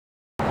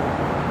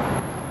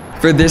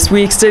For this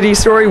week's City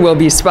Story, we'll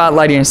be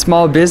spotlighting a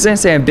small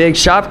business and a big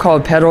shop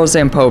called Petals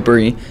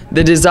Potpourri.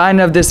 The design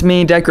of this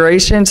mini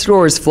decoration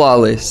store is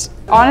flawless.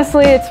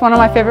 Honestly, it's one of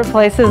my favorite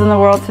places in the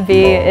world to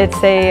be. It's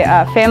a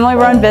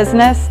family-run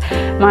business.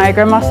 My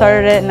grandma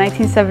started it in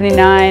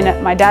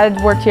 1979. My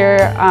dad worked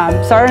here,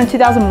 started in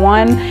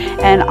 2001,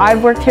 and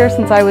I've worked here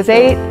since I was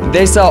 8.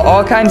 They sell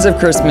all kinds of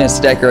Christmas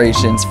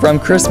decorations, from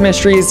Christmas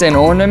trees and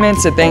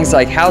ornaments to things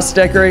like house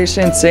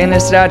decorations, Santa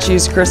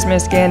statues,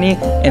 Christmas candy,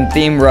 and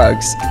themed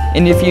rugs.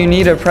 And if you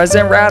need a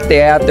present wrap, they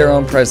have their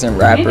own present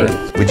wrapper.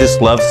 We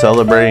just love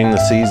celebrating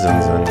the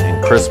seasons,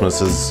 and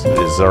Christmas is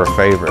our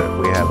favorite.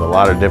 We have a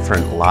lot of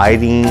different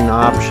lighting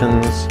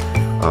options,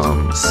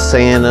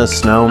 Santa,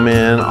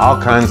 snowmen,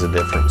 all kinds of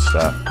different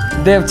stuff.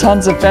 They have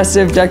tons of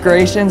festive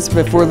decorations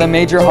before the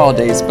major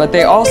holidays, but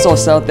they also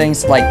sell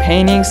things like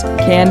paintings,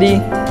 candy,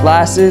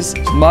 glasses,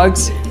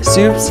 mugs,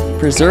 soups,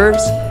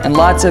 preserves, and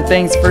lots of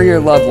things for your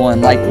loved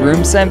one, like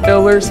room scent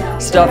fillers,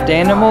 stuffed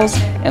animals,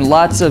 and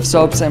lots of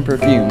soaps and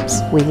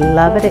perfumes. We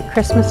love it at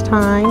Christmas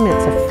time.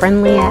 It's a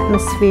friendly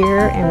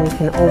atmosphere, and we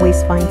can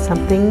always find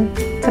something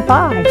to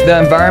buy. The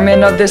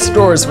environment of this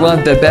store is one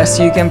of the best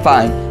you can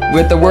find,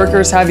 with the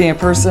workers having a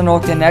personal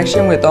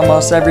connection with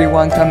almost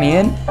everyone coming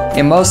in,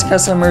 and most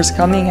customers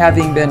coming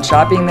having been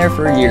shopping there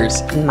for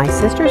years. My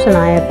sisters and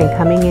I have been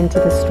coming into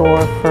the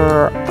store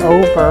for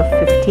over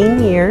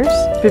 15 years.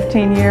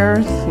 15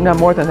 years, no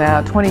more than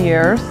that, 20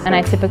 years. And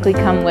I typically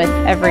come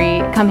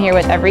here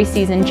with every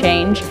season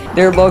change.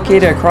 They're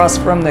located across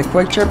from the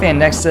Quick Trip and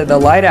next to the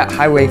light at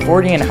Highway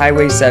 40 and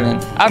Highway 7.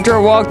 After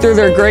a walk through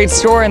their great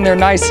store and their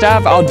nice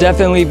staff, I'll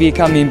definitely be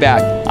coming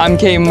back. I'm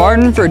Cayton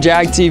Martin for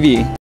JAG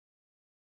TV.